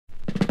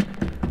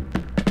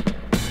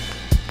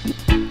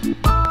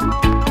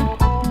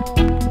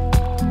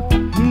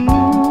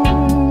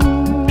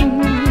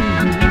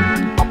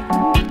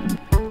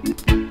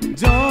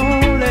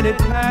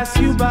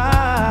pass you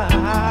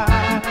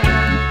by.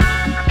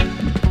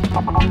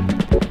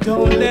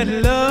 Don't let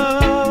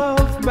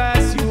love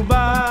pass you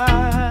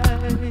by.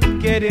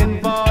 Get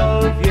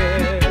involved,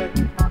 yeah.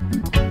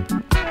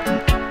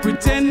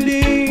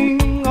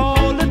 Pretending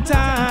all the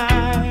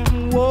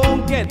time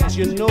won't get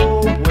you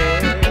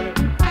nowhere.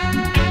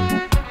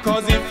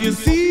 'Cause if you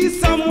see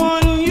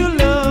someone you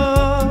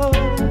love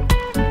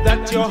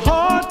that your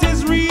heart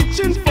is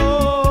reaching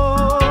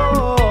for,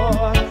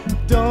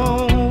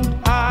 don't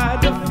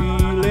hide the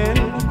feeling.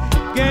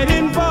 Get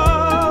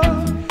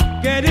involved,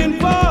 get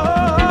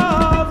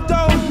involved.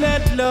 Don't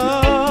let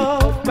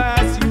love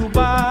pass you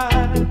by.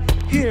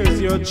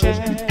 Here's your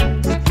chance,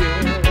 yeah.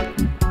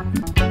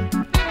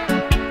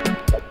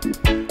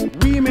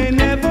 We may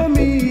never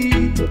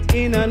meet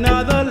in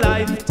another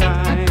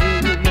lifetime.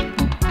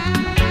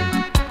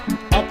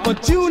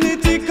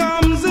 Opportunity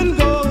comes and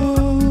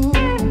goes,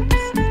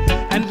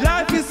 and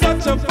life is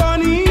such a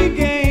funny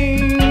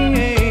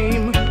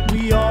game.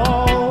 We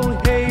all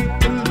hate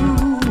to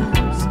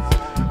lose,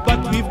 but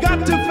we've got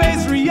to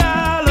face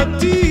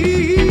reality.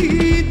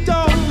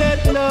 Don't let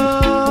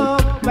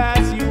love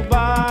pass you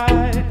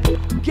by.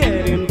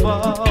 Get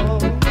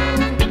involved.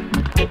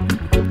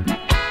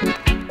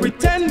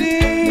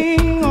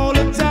 Pretending all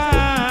the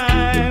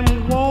time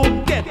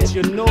won't get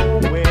you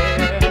nowhere.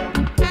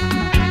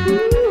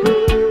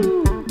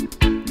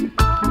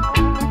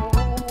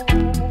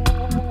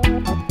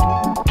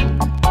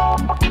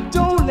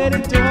 Don't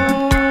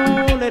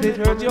let it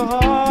hurt your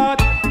heart.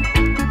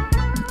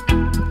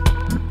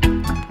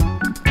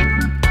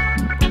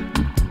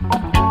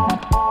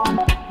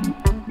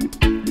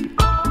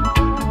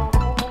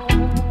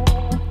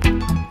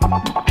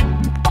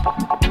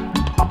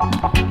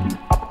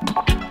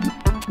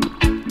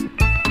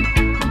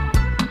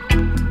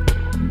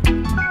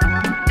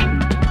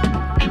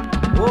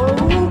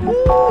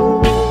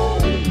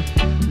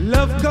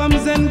 Love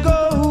comes and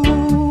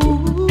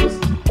goes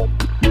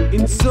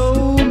in so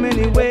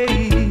many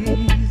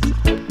ways.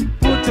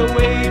 Put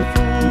away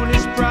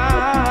foolish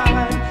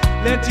pride.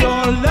 Let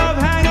your love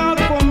hang out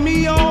for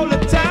me all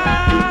the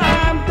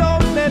time.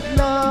 Don't let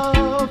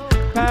love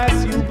pass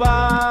you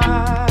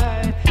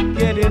by.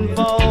 Get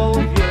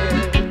involved, yeah.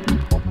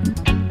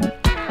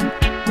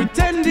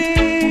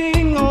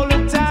 Pretending all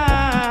the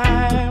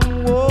time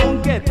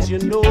won't get you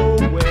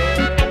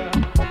nowhere.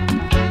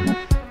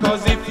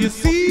 'Cause if you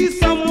see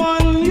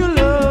someone you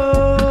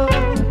love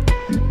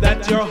that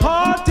your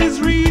heart is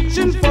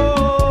reaching for,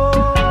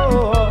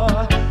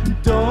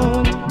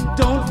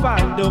 don't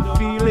fight the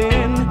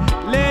feeling.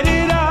 Let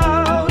it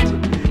out,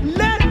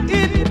 let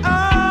it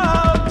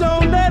out.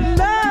 Don't let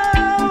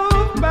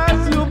love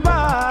pass you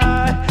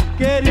by.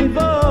 Get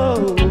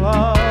involved.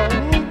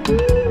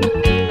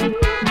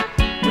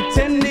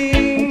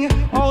 Pretending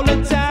all the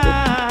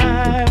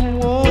time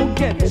won't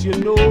get you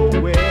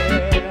nowhere.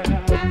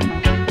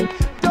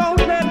 Don't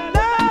let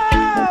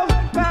love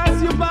pass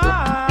you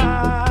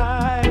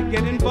by.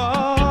 Get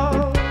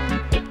involved.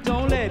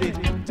 Don't let it.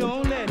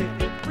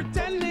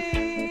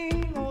 Pretending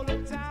all the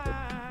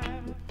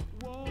time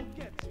won't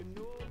get you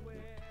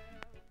nowhere.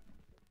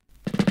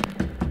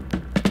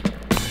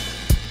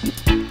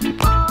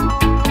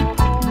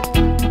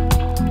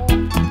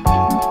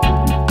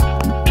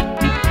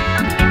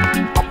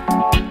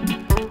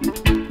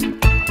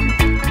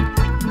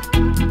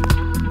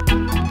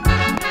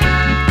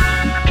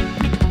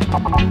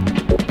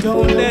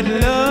 Don't let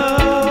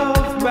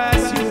love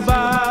pass you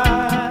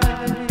by.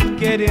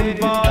 Get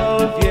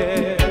involved, yeah.